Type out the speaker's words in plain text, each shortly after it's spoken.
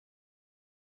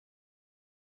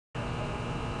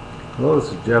Hello,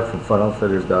 this is Jeff from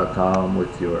FunOutfitters.com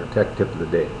with your tech tip of the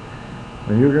day.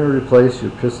 When you're going to replace your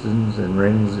pistons and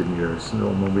rings in your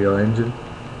snowmobile engine,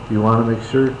 you want to make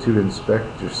sure to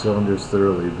inspect your cylinders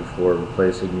thoroughly before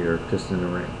replacing your piston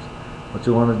and rings. What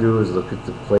you want to do is look at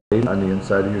the plate on the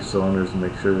inside of your cylinders and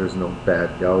make sure there's no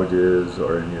bad gouges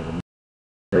or any of them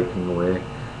breaking away,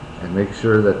 and make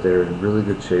sure that they're in really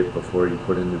good shape before you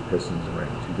put in new pistons and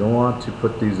rings. You don't want to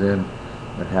put these in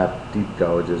and have deep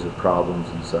gouges or problems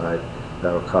inside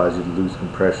that will cause you to lose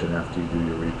compression after you do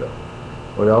your rebuild.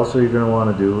 What also you're going to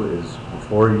want to do is,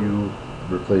 before you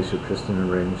replace your piston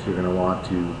and rings, you're going to want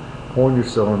to hone your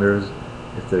cylinders.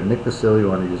 If they're Nicosil, you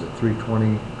want to use a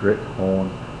 320 grit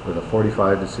hone with a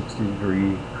 45 to 60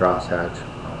 degree crosshatch.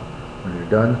 When you're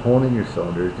done honing your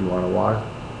cylinders, you want to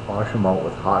wash them out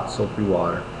with hot soapy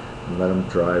water and let them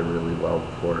dry really well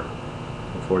before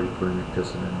you put in your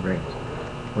piston and rings.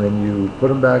 When you put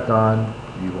them back on,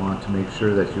 you want to make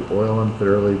sure that you oil them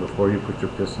thoroughly before you put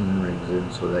your piston and rings in,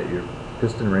 so that your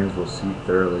piston rings will seat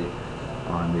thoroughly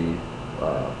on the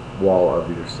wall of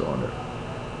your cylinder.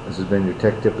 This has been your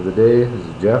tech tip of the day. This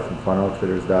is Jeff from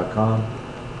FunOutfitters.com.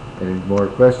 Any more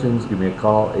questions, give me a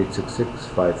call,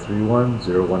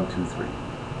 866-531-0123.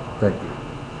 Thank you.